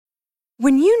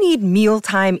When you need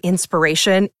mealtime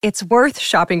inspiration, it's worth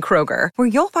shopping Kroger, where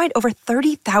you'll find over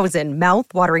 30,000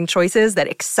 mouth-watering choices that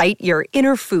excite your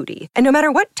inner foodie. And no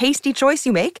matter what tasty choice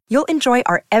you make, you'll enjoy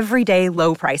our everyday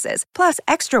low prices, plus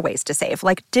extra ways to save,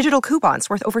 like digital coupons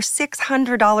worth over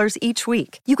 $600 each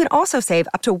week. You can also save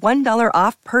up to $1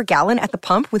 off per gallon at the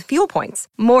pump with fuel points.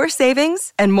 More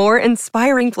savings and more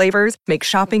inspiring flavors make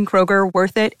shopping Kroger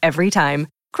worth it every time.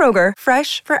 Kroger,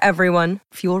 fresh for everyone.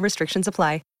 Fuel restrictions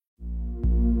apply.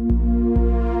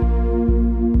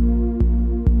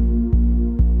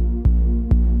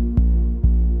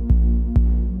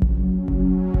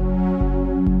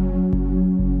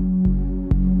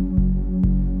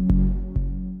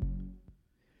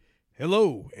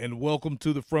 Hello, and welcome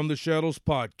to the From the Shadows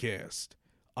podcast.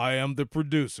 I am the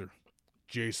producer,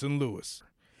 Jason Lewis.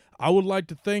 I would like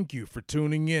to thank you for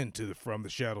tuning in to the From the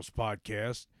Shadows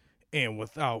podcast. And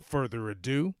without further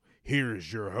ado, here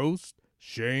is your host,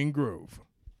 Shane Grove.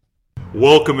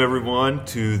 Welcome, everyone,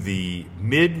 to the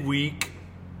midweek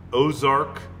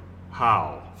Ozark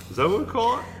Howl. Is that what we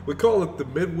call it? We call it the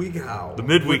midweek howl. The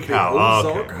midweek howl.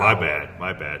 Oh, okay. Howl.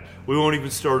 My bad. We won't even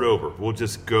start over. We'll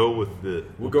just go with the.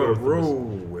 We'll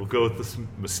go with this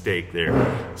mistake there.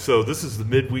 So this is the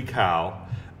midweek howl,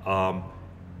 and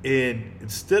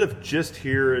instead of just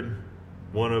hearing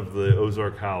one of the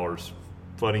Ozark Howlers'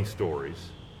 funny stories,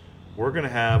 we're going to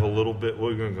have a little bit.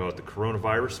 We're going to call it the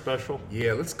coronavirus special.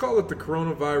 Yeah, let's call it the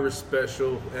coronavirus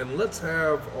special, and let's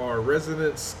have our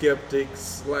resident skeptic /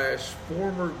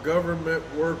 former government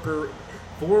worker,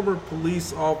 former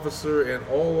police officer, and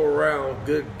all-around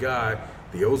good guy,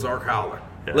 the Ozark Howler.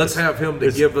 Yeah, let's have him to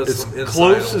give us some insight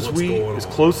on what's going on. As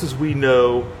close as we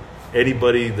know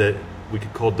anybody that we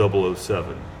could call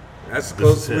 007. That's as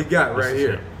close as we got right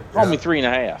here. Call me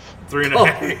 3.5.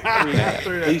 3.5.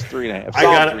 At least 3.5.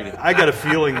 I got a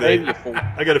feeling that Maybe a 4.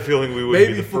 I got a feeling we wouldn't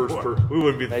be the Maybe first. 4. We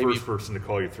wouldn't be the Maybe. first person to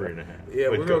call you 3.5. Yeah,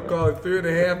 we're gonna call it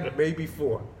 3.5, maybe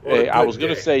 4. Hey, I was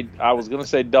gonna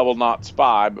say Double Knot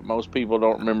Spy, but most people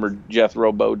don't remember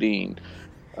Jethro Bodine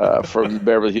from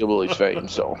Beverly Hillbillies fame.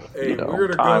 So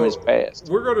time has passed.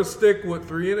 We're gonna stick with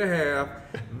 3.5,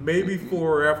 maybe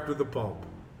 4 after the pump.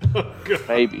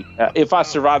 Maybe if I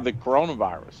survive the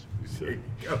coronavirus.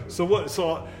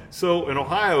 So in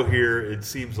Ohio here, it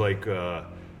seems like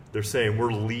they're saying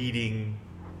we're leading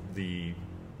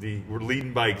we're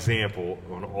leading by example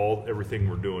on everything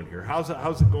we're doing here. How's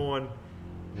it going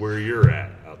where you're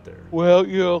at out there?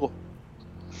 Well,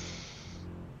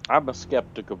 I'm a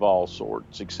skeptic of all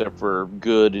sorts except for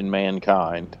good in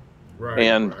mankind. Right.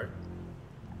 And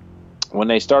when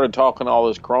they started talking all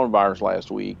this coronavirus last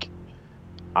week,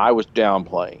 I was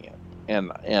downplaying it.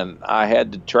 And I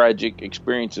had the tragic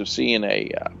experience of seeing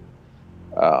an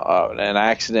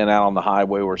accident out on the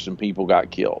highway where some people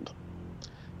got killed,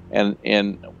 and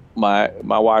my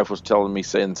wife was telling me,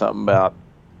 saying something about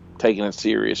taking it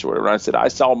serious or whatever. And I said I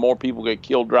saw more people get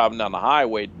killed driving down the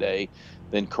highway today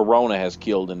than Corona has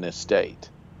killed in this state.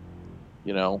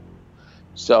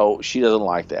 So she doesn't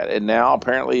like that. And now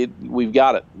apparently we've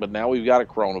got it, but now we've got a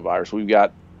coronavirus. We've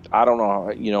got, I don't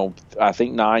know, I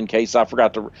think 9 cases. I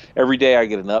forgot every day I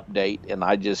get an update, and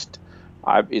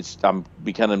I'm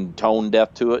becoming tone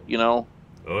deaf to it, Oh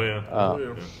yeah.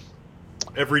 Yeah.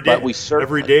 Every day. But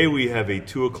every day we have a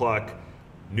 2:00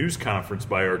 news conference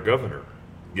by our governor.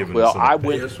 Well,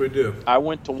 Yes, we do. I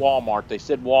went to Walmart. They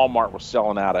said Walmart was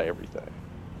selling out of everything.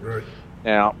 Right.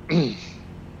 Now,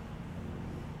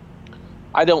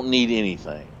 I don't need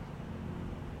anything.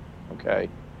 Okay.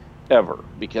 Ever,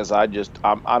 because I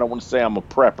don't want to say I'm a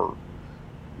prepper.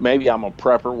 Maybe I'm a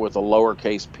prepper with a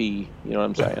lowercase p. You know what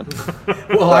I'm saying?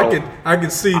 Well, I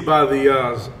can see by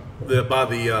the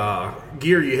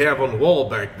gear you have on the wall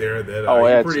back there that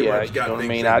you pretty much got things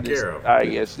taken care of. I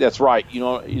guess that's right.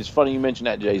 It's funny you mention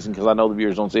that, Jason, because I know the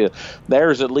viewers don't see it.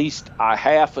 There's at least a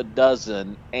half a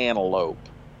dozen antelope,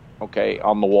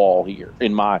 on the wall here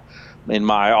in my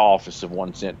office of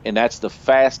 1 cent, and that's the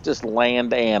fastest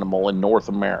land animal in North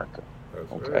America.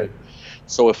 That's right.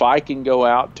 So if I can go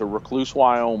out to Recluse,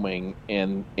 Wyoming,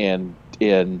 and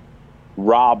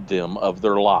rob them of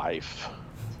their life,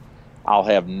 I'll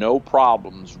have no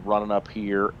problems running up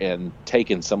here and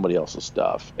taking somebody else's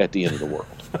stuff at the end of the world.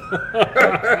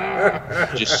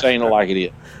 Just saying it like it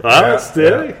is.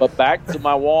 Steady. But back to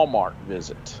my Walmart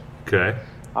visit. Okay.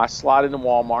 I slide into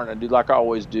Walmart and I do like I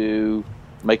always do.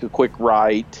 Make a quick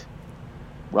right,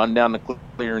 run down the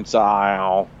clearance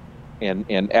aisle, and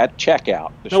at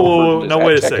checkout.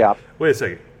 Wait a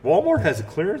second. Walmart has a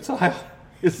clearance aisle?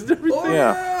 Isn't everything? Oh,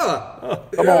 yeah.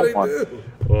 Come on. They do.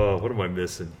 Oh, what am I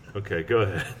missing? Okay, go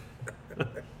ahead.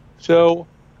 So,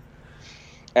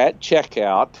 at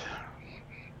checkout,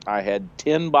 I had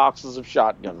 10 boxes of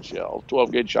shotgun shells,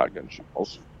 12-gauge shotgun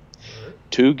shells,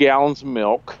 2 gallons of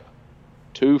milk,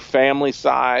 2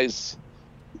 family-size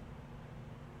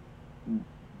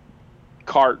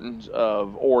cartons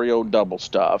of Oreo double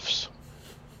stuffs,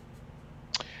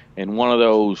 and one of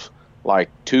those like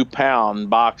 2-pound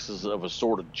boxes of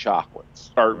assorted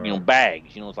chocolates, or bags.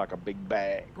 It's like a big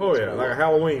bag. Oh yeah, like a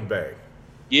Halloween bag.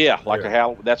 Yeah, like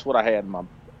that's what I had in my.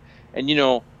 And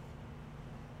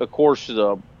of course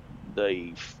the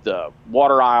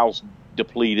water aisles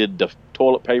depleted, the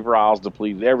toilet paper aisles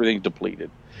depleted, everything's depleted.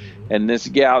 Mm-hmm. And this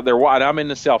gal, I'm in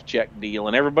the self-check deal,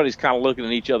 and everybody's kind of looking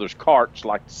at each other's carts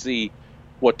like to see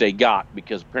what they got,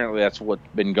 because apparently that's what's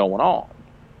been going on.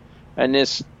 And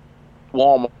this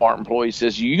Walmart employee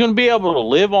says, "You going to be able to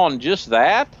live on just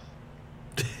that?"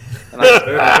 And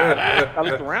I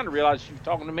looked around and realized she was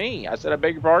talking to me. I said, "I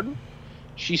beg your pardon?"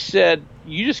 She said,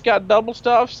 "You just got double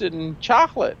stuffs and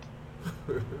chocolate."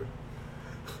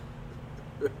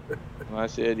 And I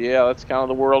said, "Yeah, that's kind of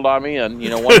the world I'm in.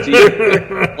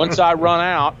 Once I run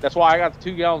out, that's why I got the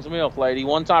 2 gallons of milk, lady.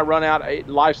 Once I run out,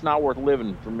 life's not worth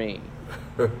living for me."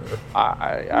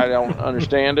 I don't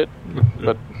understand it,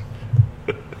 but.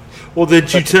 Well,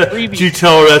 did you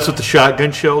tell her that's what the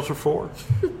shotgun shells were for?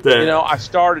 I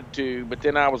started to, but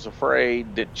then I was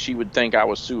afraid that she would think I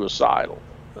was suicidal.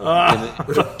 And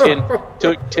it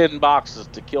took 10 boxes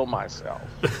to kill myself.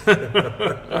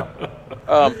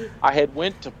 I had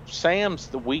went to Sam's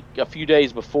a few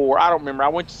days before. I don't remember. I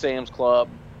went to Sam's Club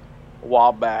a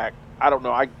while back. I don't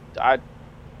know. I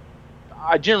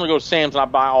generally go to Sam's and I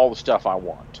buy all the stuff I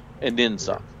want and then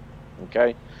some.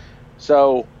 Okay,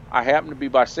 so I happened to be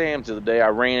by Sam's the other day. I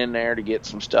ran in there to get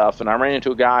some stuff, and I ran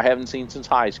into a guy I haven't seen since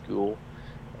high school,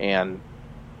 and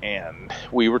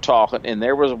we were talking, and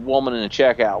there was a woman in the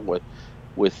checkout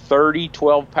with 30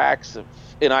 12-packs of,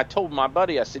 and I told my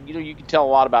buddy, I said, you can tell a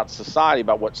lot about society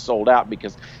about what's sold out,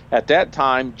 because at that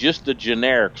time, just the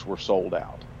generics were sold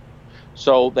out.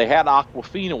 So they had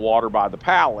Aquafina water by the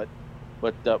pallet,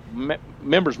 but the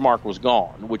Members Mark was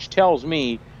gone, which tells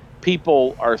me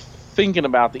people are thinking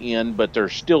about the end, but they're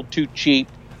still too cheap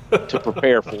to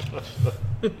prepare for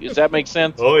it. Does that make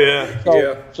sense? Oh,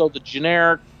 yeah. So the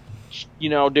generic,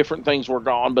 different things were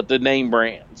gone, but the name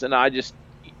brands. And I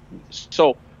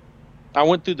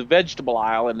went through the vegetable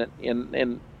aisle,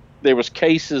 and there was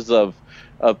cases of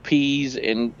peas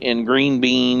and green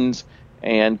beans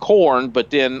and corn, but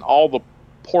then all the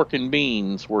pork and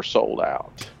beans were sold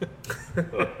out.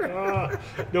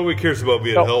 Nobody cares about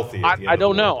being healthy. I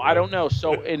don't know.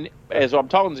 So, as I'm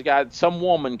talking to the guy, some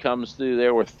woman comes through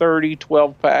there with 30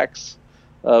 12-packs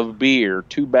of beer,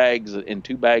 2 bags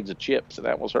of chips, and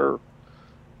that was her.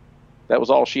 That was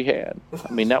all she had.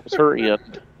 I mean, that was her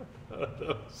end.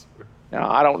 Now,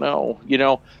 I don't know.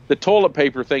 The toilet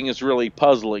paper thing is really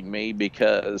puzzling me,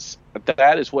 because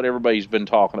that is what everybody's been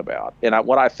talking about. And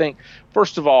what I think,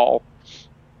 first of all,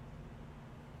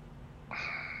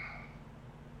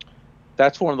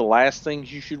 that's one of the last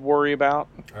things you should worry about.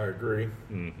 I agree.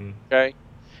 Mm-hmm. Okay?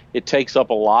 It takes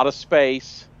up a lot of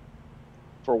space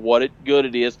for what good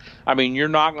it is. I mean, you're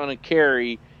not going to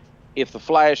carry, if the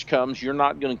flash comes, you're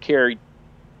not going to carry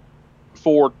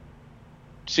 4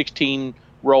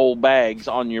 16-roll bags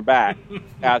on your back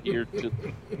out here to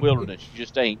the wilderness. You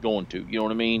just ain't going to. You know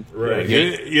what I mean? Right.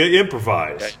 You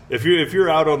improvise. Okay. If you're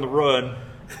out on the run,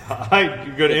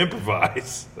 you're going to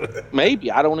improvise.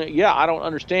 Maybe. I don't know. Yeah, I don't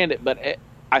understand it. But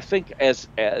I think as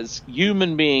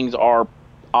human beings are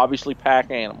obviously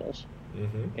pack animals,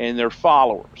 mm-hmm. and they're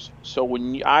followers. So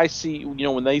when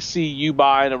when they see you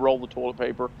buying a roll of toilet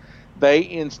paper, they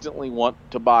instantly want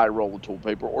to buy a roll of toilet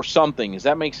paper or something. Does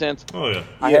that make sense? Oh, yeah.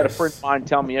 I had a friend of mine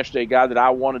tell me yesterday, a guy that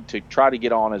I wanted to try to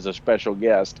get on as a special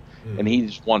guest, and he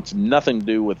just wants nothing to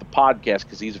do with the podcast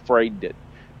because he's afraid that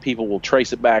people will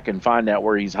trace it back and find out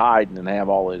where he's hiding and have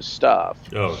all his stuff.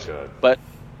 Oh, God. But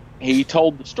he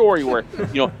told the story where,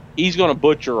 he's going to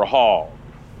butcher a hog.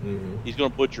 Mm-hmm. He's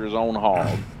going to butcher his own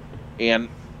hog. And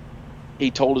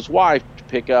he told his wife to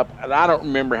pick up, and I don't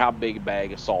remember how big a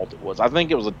bag of salt it was. I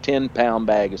think it was a 10-pound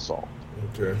bag of salt.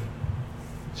 Okay.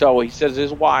 So he says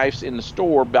his wife's in the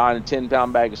store buying a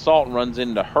 10-pound bag of salt and runs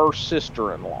into her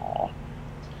sister-in-law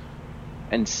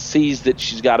and sees that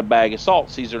she's got a bag of salt,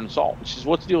 sees her in salt. And she says,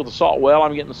 "What's the deal with the salt?" "Well,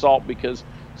 I'm getting the salt because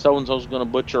so-and-so's going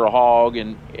to butcher a hog,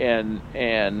 and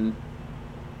in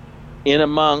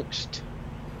amongst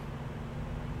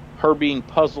her being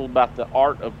puzzled about the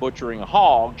art of butchering a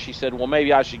hog, she said, "Well,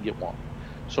 maybe I should get one."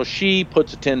 So she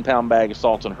puts a 10-pound bag of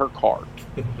salt in her cart.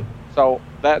 So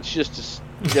that's just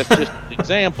an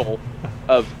example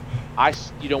of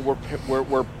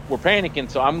we're panicking,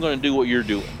 so I'm going to do what you're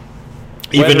doing.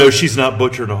 Even though she's not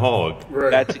butchering a hog.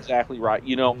 Right. That's exactly right.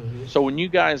 So when you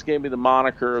guys gave me the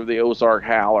moniker of the Ozark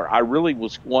Howler, I really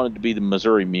wanted to be the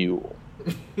Missouri Mule.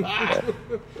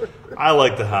 I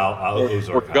like the Ozark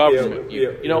Or Howler. government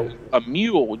mule. A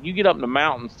mule, when you get up in the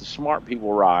mountains, the smart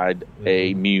people ride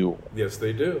a mule. Yes,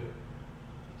 they do.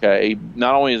 Okay,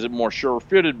 not only is it more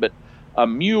sure-footed, but a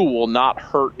mule will not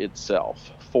hurt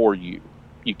itself for you.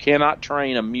 You cannot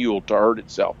train a mule to hurt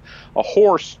itself. A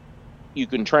horse, you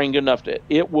can train good enough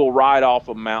it will ride off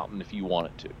a mountain if you want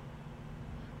it to,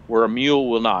 where a mule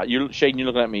will not. Shaden, you're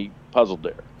looking at me puzzled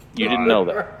there. You didn't know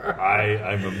that.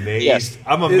 I'm amazed. Yes.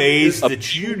 I'm amazed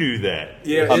that you knew that.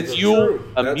 Yeah, it's true.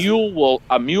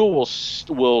 A mule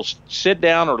will sit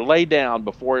down or lay down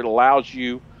before it allows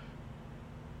you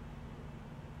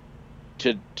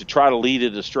to try to lead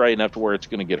it astray enough to where it's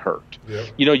going to get hurt. Yep.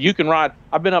 You can ride.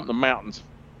 I've been up in the mountains,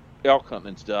 elk hunting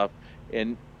and stuff,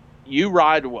 and you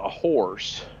ride a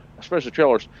horse, especially trail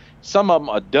horse. Some of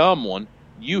them, a dumb one,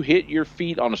 you hit your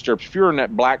feet on the stirrups. If you're in that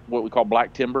what we call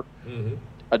black timber,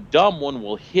 a dumb one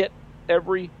will hit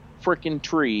every freaking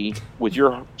tree with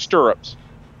your stirrups.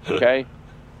 Okay,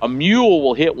 a mule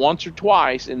will hit once or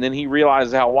twice, and then he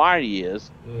realizes how wide he is,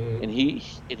 and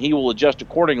he will adjust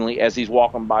accordingly as he's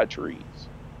walking by trees.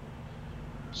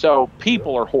 So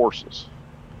people are horses.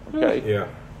 Okay. Yeah.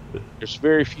 There's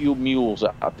very few mules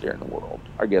out there in the world,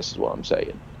 I guess is what I'm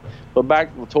saying. But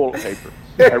back to the toilet paper.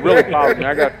 It really bothers me.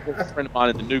 I got a friend of mine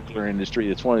in the nuclear industry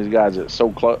that's one of these guys that's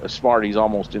so smart he's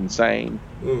almost insane.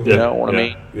 You know what I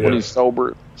mean? Yeah. When he's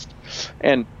sober.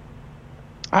 And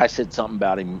I said something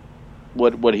about him.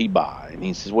 What would he buy? And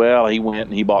he says, well, he went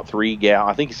and he bought 3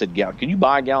 gallons. I think he said gallon. Can you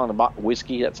buy a gallon of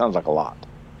whiskey? That sounds like a lot.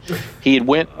 He had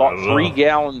bought 3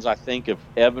 gallons, I think, of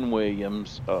Evan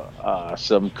Williams,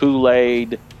 some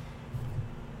Kool-Aid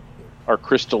or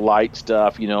Crystal Light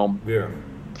stuff,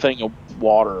 thing of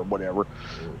water or whatever.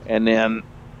 And then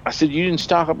I said, you didn't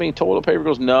stock up any toilet paper? He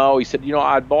goes, no. He said,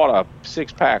 I bought a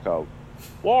 6-pack of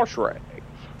wash rag.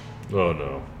 Oh,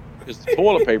 no. Because the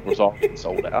toilet paper was all getting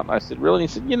sold out. And I said, really?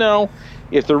 And he said,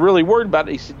 if they're really worried about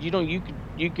it, he said, you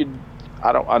could,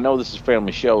 I know this is a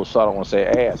family show, so I don't want to say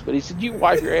ass, but he said, you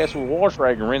wipe your ass with a wash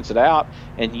rag and rinse it out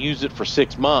and use it for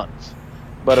 6 months.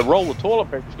 But a roll of toilet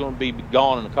paper is going to be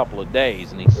gone in a couple of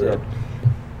days. And he said,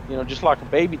 just like a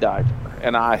baby diaper.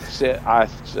 And I said,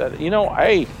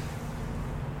 hey,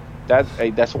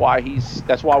 that's why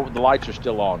the lights are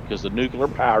still on, because the nuclear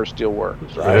power still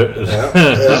works, right?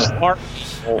 Smart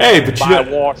people buy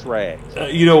wash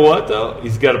rags. You know what though?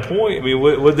 He's got a point. I mean,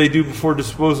 what did they do before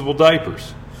disposable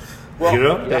diapers? Well,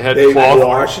 they had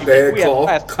cloth. They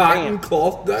had cotton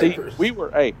cloth diapers. See, we were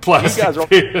plastic you guys are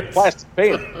pants. plastic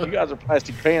pants. You guys are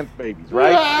plastic pants babies,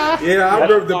 right? Yeah, I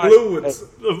remember the blue ones.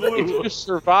 If you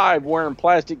survived wearing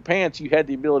plastic pants, you had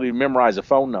the ability to memorize a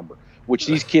phone number, which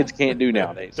these kids can't do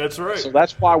nowadays. That's right. So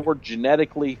that's why we're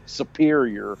genetically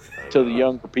superior to the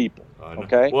younger people.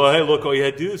 Okay. Well, hey, look, all you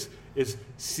had to do is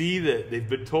see that they've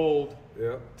been told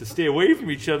to stay away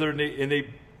from each other, and they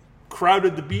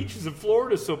crowded the beaches in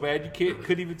Florida so bad you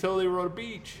couldn't even tell they were on a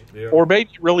beach. Yeah. Or maybe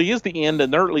it really is the end,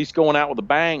 and they're at least going out with a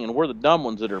bang, and we're the dumb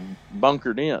ones that are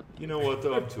bunkered in. You know what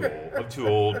though? I'm too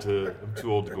old. I'm too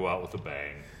old to go out with a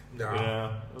bang.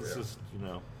 No. Let's just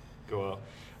go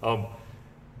out.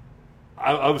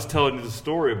 I was telling you the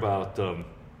story about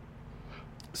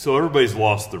so everybody's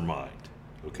lost their mind.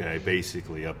 Okay,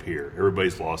 basically up here,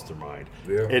 everybody's lost their mind.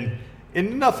 Yeah.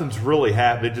 And nothing's really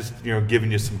happened. They're just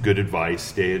giving you some good advice.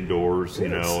 Stay indoors,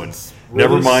 and it's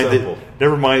never really mind simple.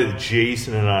 that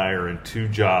Jason and I are in 2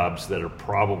 jobs that are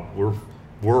probably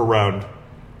we're around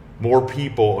more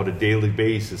people on a daily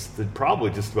basis than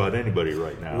probably just about anybody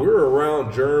right now. We're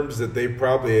around germs that they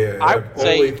probably have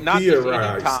only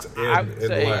theorized in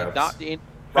labs.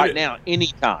 Right now,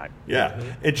 anytime. Yeah,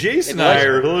 and Jason and I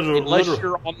are unless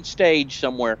you're on stage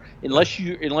somewhere, unless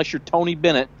you're Tony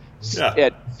Bennett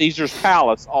at Caesar's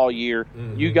Palace all year,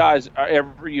 you guys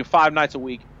are 5 nights a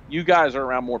week. You guys are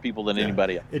around more people than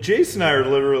anybody else. And Jason and I are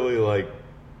literally like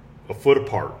a foot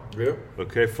apart. Yeah.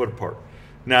 Okay, foot apart.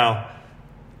 Now,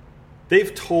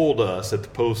 they've told us at the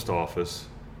post office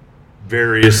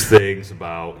various things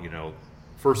about,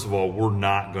 first of all, we're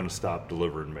not going to stop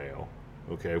delivering mail.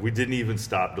 Okay, we didn't even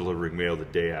stop delivering mail the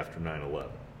day after 9/11.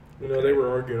 They were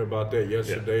arguing about that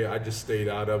yesterday. I just stayed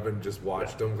out of it and just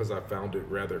watched them because I found it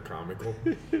rather comical.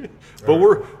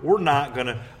 But we're not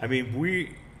gonna. I mean,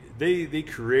 they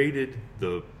created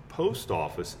the post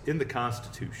office in the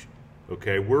Constitution.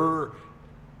 Okay, we're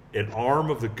an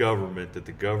arm of the government that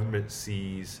the government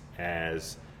sees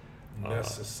as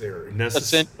necessary.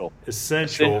 Essential.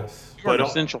 But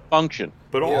essential function.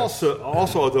 But also,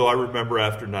 although I remember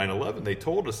after 9/11, they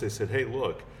told us, they said, hey,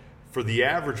 look, for the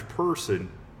average person,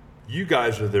 you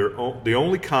guys are the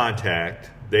only contact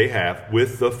they have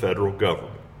with the federal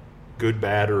government, good,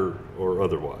 bad, or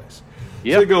otherwise.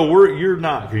 Yep. So they go, you're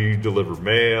not, you deliver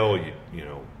mail, you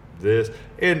know, this,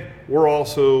 and we're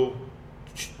also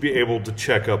be able to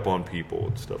check up on people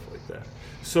and stuff like that.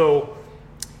 So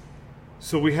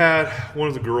we had one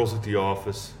of the girls at the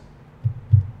office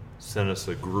sent us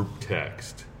a group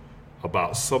text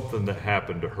about something that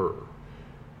happened to her.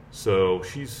 So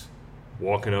she's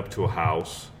walking up to a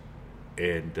house,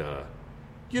 and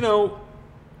you know,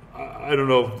 I don't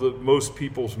know if most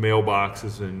people's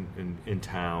mailboxes in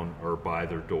town are by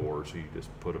their doors. So you just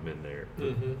put them in there,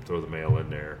 throw the mail in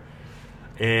there.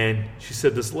 And she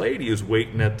said this lady is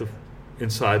waiting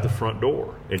inside the front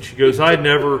door, and she goes, "I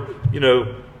never, you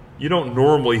know, you don't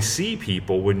normally see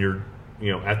people when you're,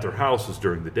 you know, at their houses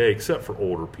during the day, except for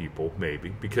older people,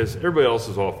 maybe, because everybody else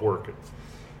is off working."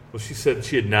 Well, she said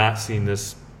she had not seen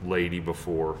this lady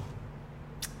before.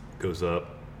 Goes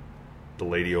up, the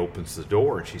lady opens the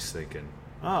door, and she's thinking,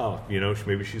 oh, you know,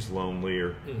 maybe she's lonely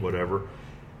or whatever.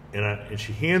 And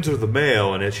she hands her the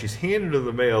mail, and as she's handing her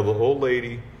the mail, the old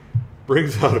lady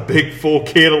brings out a big full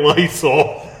can of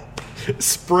Lysol,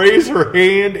 sprays her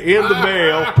hand and the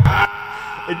mail,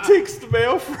 and takes the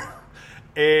mail from her.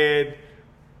 And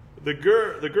the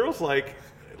girl's like,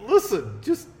 listen,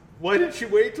 just why didn't you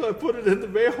wait till I put it in the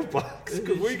mailbox?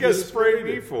 Because what you got to spray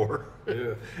me for?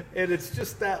 Yeah. And it's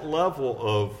just that level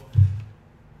of,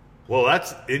 well,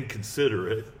 that's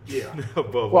inconsiderate. Yeah.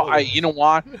 Well, you know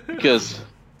why? Because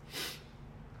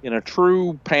in a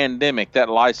true pandemic, that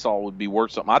Lysol would be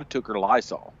worth something. I'd have took her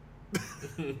Lysol.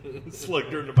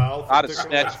 Slugged her in the mouth. I'd have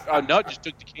snatched. No, just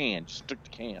took the can.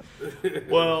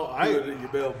 Well, Put it in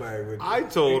your mail bag. I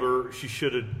told her she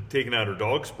should have taken out her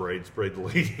dog spray and sprayed the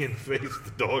lady in the face with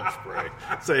the dog spray.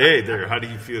 Say, hey, there, how do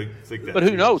you think that? But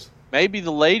who knows? Maybe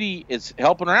the lady is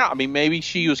helping her out. I mean, maybe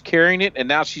she was carrying it, and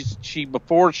now she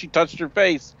before she touched her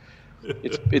face,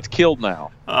 it's killed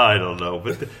now. I don't know,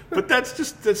 but that's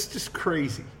just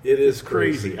crazy. It is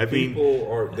crazy. I mean,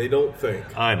 they don't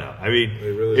think. I know. I mean,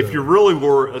 really if you're really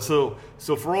worried, so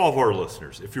for all of our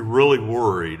listeners, if you're really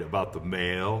worried about the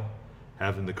mail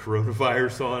having the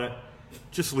coronavirus on it,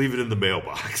 just leave it in the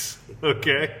mailbox.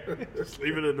 Okay, just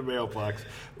leave it in the mailbox.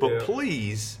 But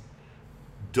please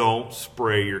don't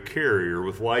spray your carrier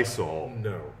with Lysol.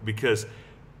 No, because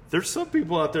there's some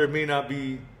people out there may not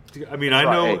be. I mean, I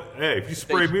know, hey, if you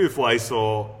spray me with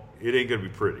Lysol, it ain't going to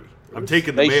be pretty. I'm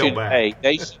taking the mail back. Hey,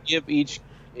 they should give each,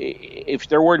 if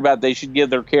they're worried about it, they should give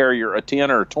their carrier a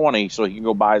 10 or a 20 so he can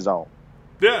go buy his own.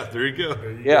 Yeah, there you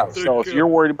go. So if you're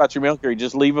worried about your mail carrier,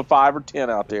 just leave a 5 or 10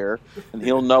 out there, and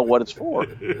he'll know what it's for.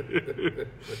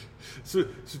 So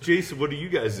Jason, what are you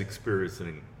guys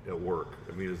experiencing at work?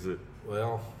 I mean, is it?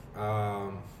 Well,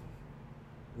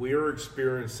 we are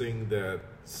experiencing that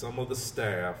some of the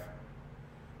staff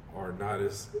are not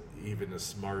even as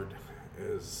smart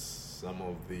as some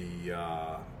of the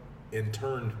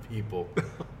interned people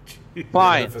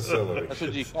clients. in the facility. That's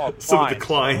what you call it. Some of the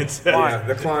clients. Yeah,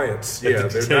 the clients. Yeah,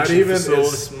 they're not even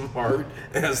as smart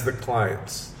as the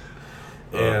clients.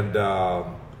 And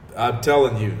I'm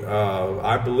telling you,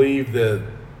 I believe that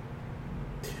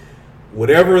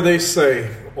whatever they say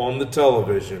on the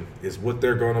television is what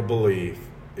they're going to believe.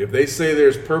 If they say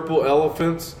there's purple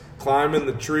elephants climbing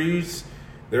the trees,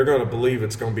 they're going to believe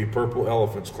it's going to be purple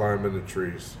elephants climbing the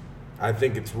trees. I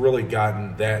think it's really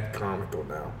gotten that comical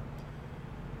now.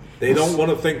 They don't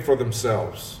want to think for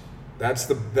themselves. That's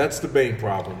the main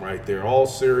problem right there. All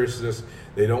seriousness,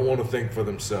 they don't want to think for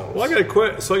themselves. Well, I got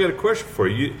a question for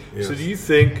you. Yes. So do you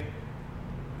think,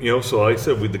 you know, so like I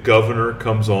said, the governor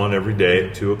comes on every day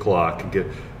at 2:00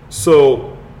 and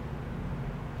so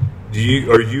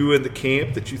are you in the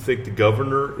camp that you think the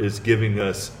governor is giving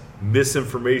us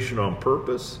misinformation on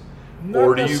purpose? Not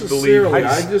or do you believe?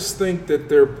 I just think that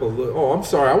they're Oh, I'm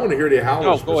sorry. I want to hear the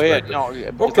Howler's go ahead. No,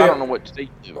 okay. I don't know what to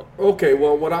do. Okay,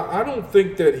 well, I don't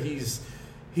think that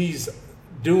he's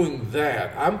doing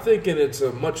that. I'm thinking it's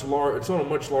on a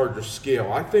much larger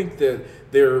scale. I think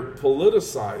that they're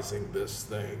politicizing this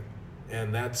thing,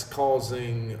 and that's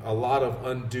causing a lot of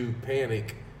undue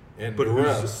panic and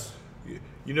duress.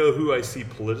 You know who I see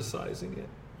politicizing it?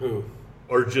 Who?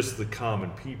 Or just the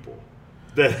common people.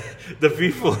 The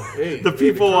people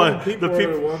are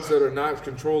the ones that are not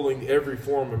controlling every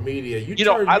form of media.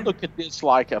 I look at this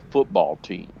like a football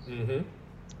team. Mm-hmm.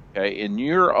 Okay, and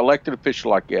you're elected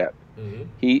official like that.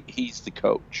 Mm-hmm. He's the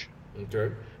coach.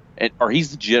 Okay. Or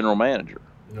he's the general manager.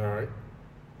 All right.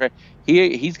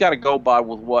 Okay, he's got to go by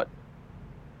with what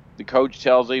the coach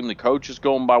tells him. The coach is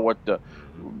going by what the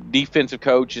defensive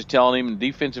coach is telling him. The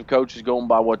defensive coach is going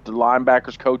by what the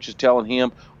linebackers coach is telling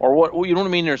him, or what, you know what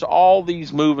I mean? There's all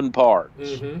these moving parts.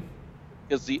 Mm-hmm.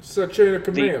 It's a chain of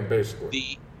command,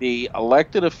 basically. The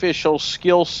elected official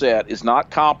skill set is not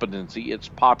competency; it's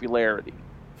popularity.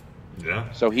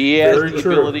 Yeah. So he has Very the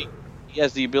true. ability. He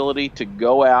has the ability to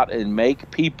go out and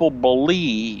make people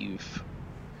believe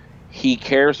he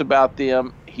cares about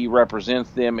them, he represents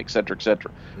them, et cetera, et cetera.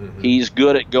 Mm-hmm. He's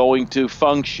good at going to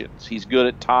functions. He's good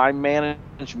at time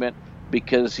management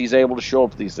because he's able to show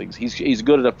up to these things. He's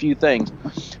good at a few things.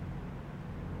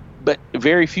 But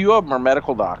very few of them are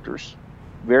medical doctors.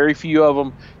 Very few of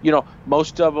them,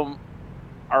 most of them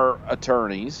are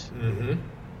attorneys. Mm-hmm.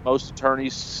 Most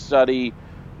attorneys study,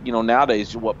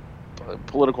 nowadays what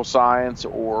political science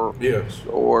or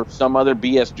some other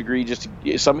BS degree, just to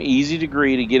get some easy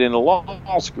degree to get into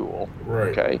law school.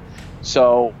 Right. Okay.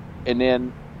 So,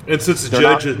 and since the they're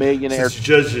judge not millionaires, since the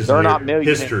judge is they're here, not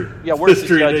millionaires. history. Yeah, where's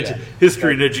the judge at?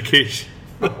 History and education.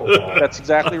 That's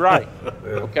exactly right. Yeah.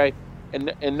 Okay.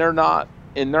 And they're not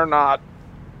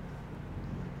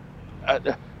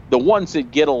the ones that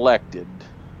get elected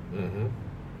Mm-hmm.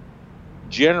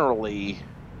 generally,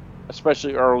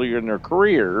 especially earlier in their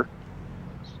career,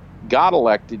 got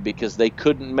elected because they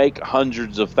couldn't make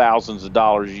hundreds of thousands of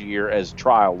dollars a year as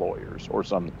trial lawyers or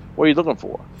something. What are you looking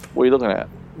for? What are you looking at?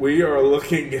 We are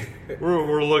looking.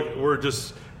 We're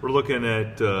looking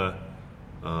at.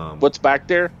 What's back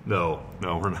there? No,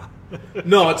 we're not.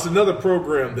 No, it's another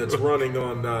program that's running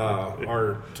on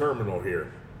our terminal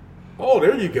here. Oh,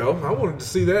 there you go. I wanted to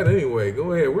see that anyway.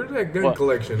 Go ahead. Where's that gun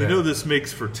collection You at? know this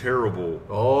makes for terrible.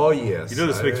 Oh, yes. You know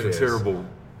this makes it for is. terrible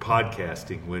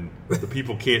podcasting when the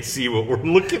people can't see what we're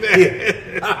looking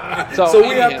at. So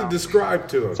we have to describe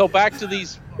to them. So back to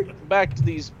these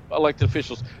elected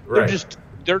officials. Right.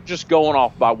 They're just going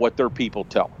off by what their people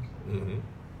tell them.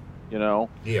 Mm-hmm.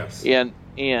 Yes.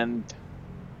 And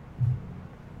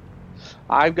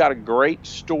I've got a great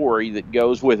story that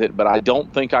goes with it, but I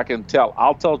don't think I can tell.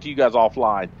 I'll tell it to you guys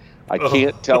offline. I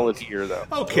can't tell it here, though.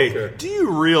 Okay. Do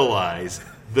you realize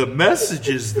the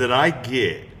messages that I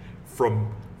get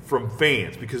from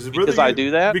fans? Because I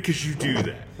do that? Because you do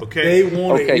that. Okay. They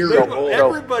want to hear so- it all.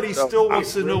 Everybody still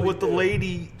wants to know really what the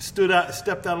lady stepped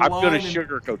out of I'm line. going to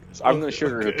sugarcoat this. I'm going to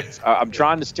sugarcoat this. I'm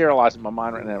trying to sterilize my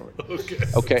mind right now.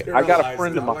 Okay. I got a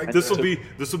friend of Sterilize mine.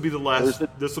 This will be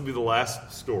the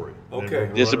last story.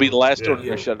 Okay. This will be the last story.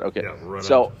 Yeah. Shut it. Okay. Yeah, we'll run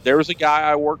So out. there was a guy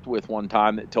I worked with one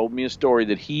time that told me a story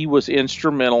that he was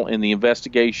instrumental in the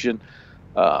investigation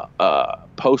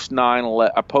post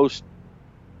 9/11,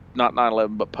 not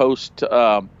 9/11, but post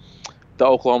the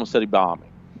Oklahoma City bombing.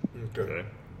 Okay.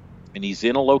 And he's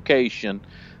in a location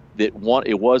that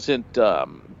it wasn't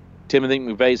Timothy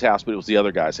McVeigh's house, but it was the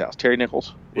other guy's house. Terry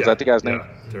Nichols? Was that the guy's name?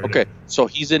 Yeah, Terry Okay. Nichols. So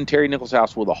he's in Terry Nichols'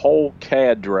 house with a whole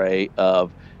cadre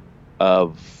of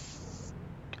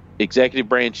executive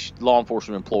branch law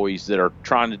enforcement employees that are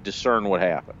trying to discern what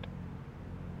happened.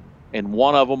 And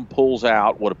one of them pulls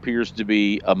out what appears to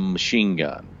be a machine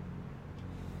gun.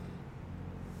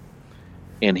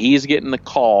 And he's getting the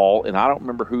call, and I don't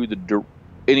remember who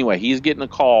anyway, he's getting a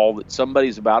call that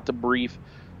somebody's about to brief.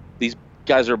 These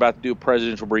guys are about to do a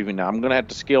presidential briefing now. I'm going to have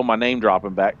to scale my name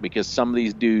dropping back because some of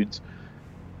these dudes,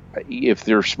 if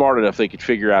they're smart enough, they could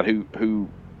figure out who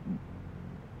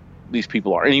these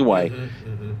people are. Anyway,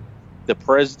 the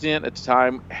president at the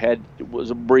time was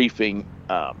a briefing,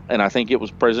 and I think it was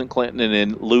President Clinton, and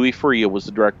then Louis Freeh was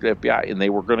the director of the FBI, and they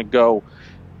were going to go.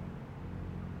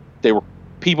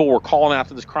 People were calling out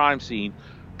to this crime scene,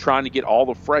 trying to get all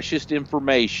the freshest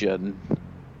information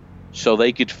so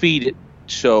they could feed it.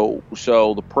 So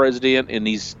the president and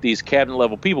these cabinet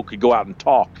level people could go out and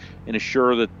talk and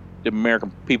assure that the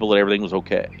American people that everything was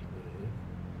okay.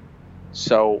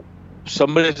 So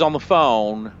somebody's on the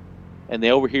phone and they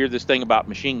overhear this thing about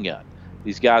machine gun.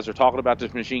 These guys are talking about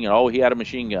this machine gun. Oh, he had a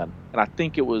machine gun. And I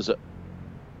think it was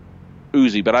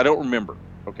Uzi, but I don't remember.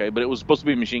 Okay, but it was supposed to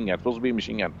be a machine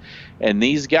gun. And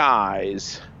these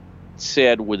guys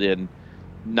said within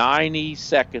 90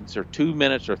 seconds or 2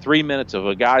 minutes or 3 minutes of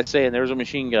a guy saying there's a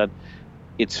machine gun,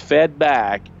 it's fed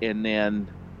back, and then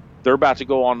they're about to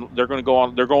go on. They're going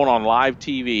on live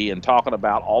TV and talking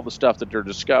about all the stuff that they're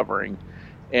discovering.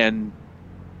 And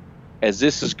as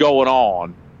this is going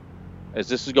on,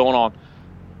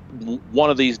 one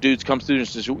of these dudes comes through and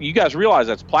says, "You guys realize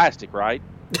that's plastic, right?"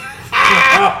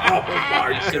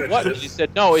 I said, "What?" He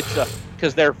said, "No, it's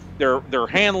because they're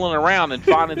handling around and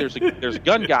finally there's a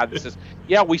gun guy that says,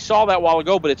 Yeah, we saw that a while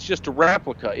ago, but it's just a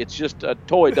replica. It's just a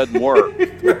toy. It doesn't work. And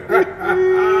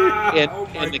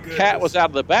the cat was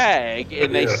out of the bag,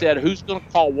 and they said, who's going to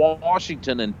call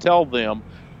Washington and tell them,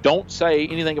 don't say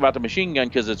anything about the machine gun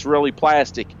because it's really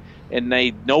plastic. And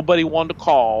nobody wanted to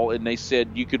call, and they said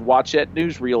you could watch that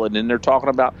newsreel, and then they're talking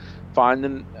about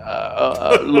finding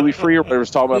Louis Freeh was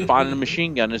talking about finding a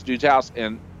machine gun in this dude's house,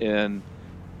 and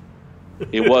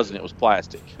it wasn't. It was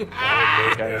plastic.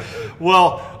 Okay.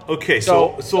 Well, okay.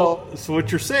 So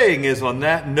what you're saying is, on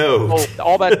that note,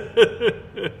 all that.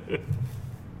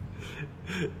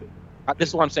 This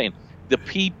is what I'm saying. The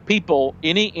people,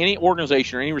 any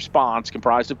organization or any response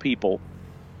comprised of people,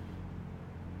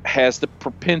 has the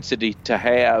propensity to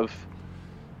have,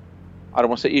 I don't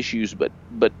want to say issues, but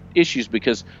issues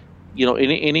because,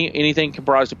 anything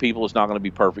comprised of people is not going to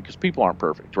be perfect because people aren't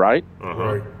perfect, right?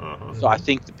 Right. So I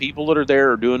think the people that are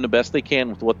there are doing the best they can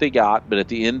with what they got, but at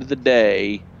the end of the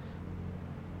day,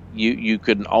 you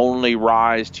can only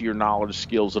rise to your knowledge,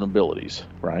 skills, and abilities,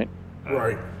 right?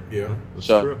 Right. Yeah. That's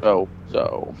true.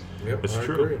 Yep, That's I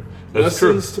true. agree. That's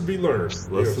Lessons to be learned.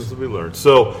 Lessons to be learned.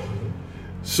 So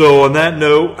on that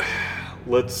note,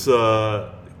 let's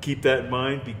keep that in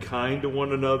mind. Be kind to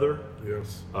one another.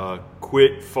 Yes.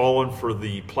 Quit falling for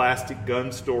the plastic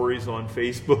gun stories on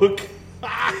Facebook.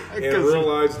 And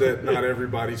realize that not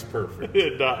everybody's perfect.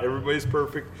 Not everybody's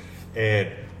perfect. And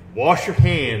wash your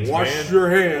hands, man. Wash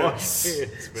your hands. Wash your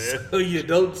hands, man. So you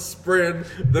don't spread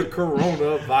the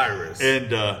coronavirus.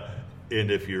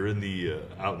 And if you're in the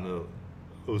out in the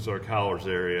Ozark Howlers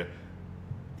area,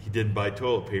 he didn't buy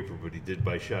toilet paper, but he did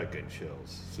buy shotgun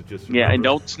shells. So just remember. Yeah, and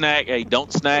don't snag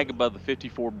above the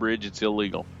 54 bridge. It's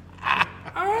illegal.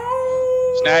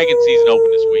 Oh. Snagging season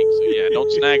open this week, so yeah,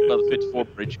 don't snag above the 54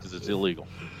 bridge because it's illegal.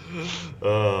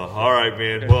 All right,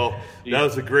 man. Well, that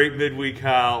was a great midweek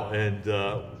howl, and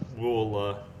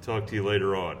we'll talk to you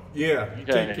later on. Yeah, you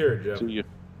take care, Jeff. See you.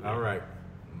 All right.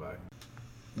 Bye.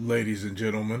 Ladies and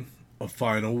gentlemen, a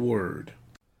final word.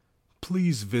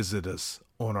 Please visit us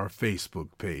on our Facebook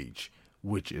page,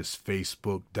 which is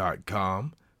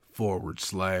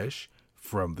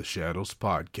facebook.com/From the Shadows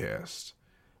Podcast,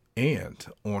 and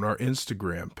on our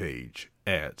Instagram page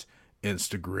at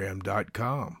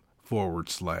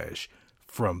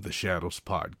instagram.com/From the Shadows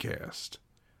Podcast.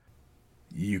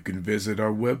 You can visit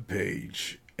our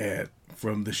webpage at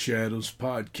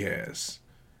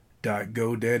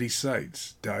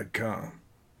FromTheShadowsPodcast.GoDaddySites.com,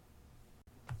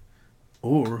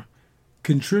 or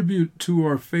contribute to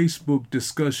our Facebook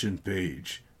discussion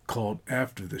page called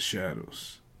After the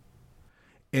Shadows,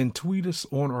 and tweet us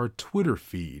on our Twitter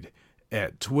feed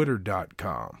at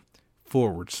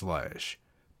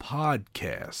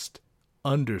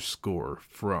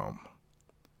twitter.com/podcast_from.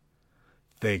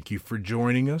 Thank you for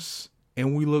joining us,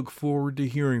 and we look forward to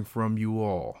hearing from you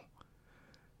all.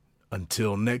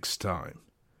 Until next time,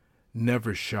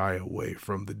 never shy away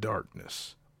from the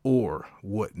darkness or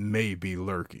what may be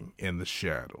lurking in the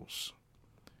shadows.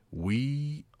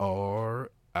 We are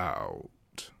out.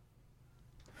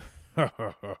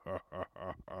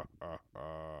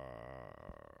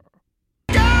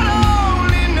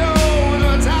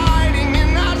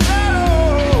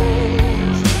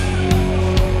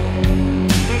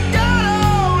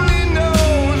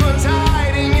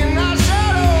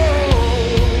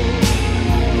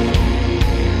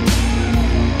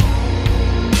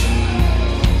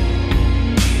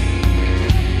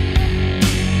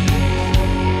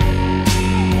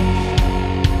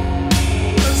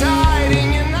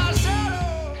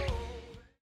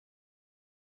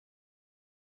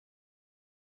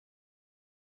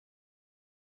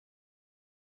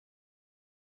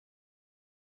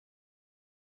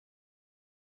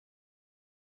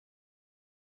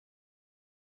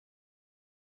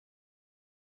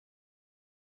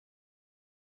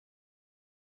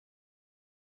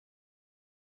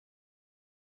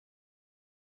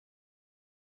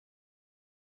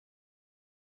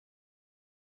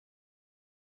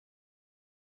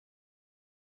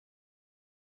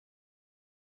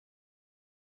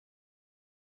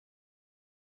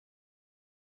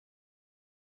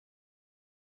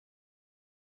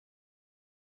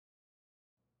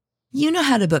 You know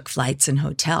how to book flights and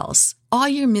hotels. All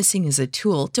you're missing is a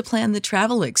tool to plan the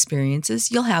travel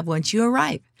experiences you'll have once you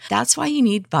arrive. That's why you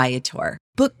need Viator.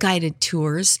 Book guided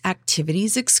tours,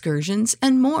 activities, excursions,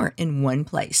 and more in one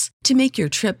place to make your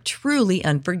trip truly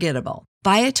unforgettable.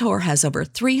 Viator has over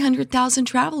 300,000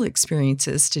 travel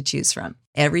experiences to choose from.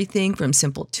 Everything from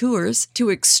simple tours to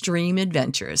extreme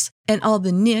adventures and all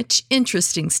the niche,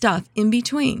 interesting stuff in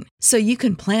between. So you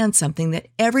can plan something that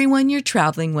everyone you're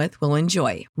traveling with will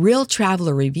enjoy. Real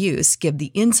traveler reviews give the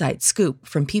inside scoop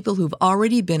from people who've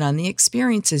already been on the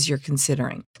experiences you're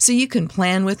considering. So you can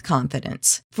plan with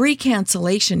confidence. Free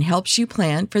cancellation helps you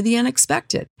plan for the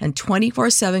unexpected. And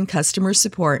 24/7 customer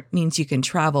support means you can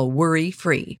travel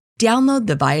worry-free. Download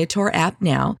the Viator app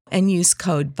now and use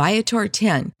code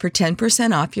Viator10 for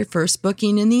 10% off your first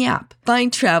booking in the app.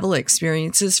 Find travel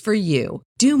experiences for you.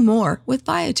 Do more with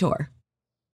Viator.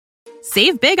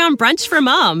 Save big on brunch for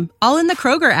mom, all in the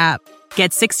Kroger app.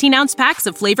 Get 16-ounce packs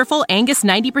of flavorful Angus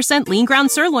 90% lean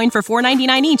ground sirloin for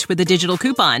 $4.99 each with a digital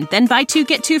coupon. Then buy 2,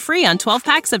 get 2 free on 12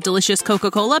 packs of delicious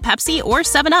Coca-Cola, Pepsi, or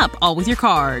 7-Up, all with your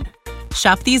card.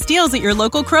 Shop these deals at your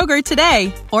local Kroger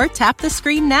today, or tap the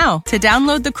screen now to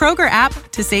download the Kroger app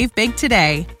to save big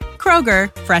today.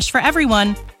 Kroger, fresh for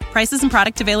everyone. Prices and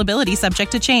product availability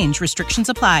subject to change. Restrictions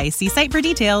apply. See site for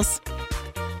details.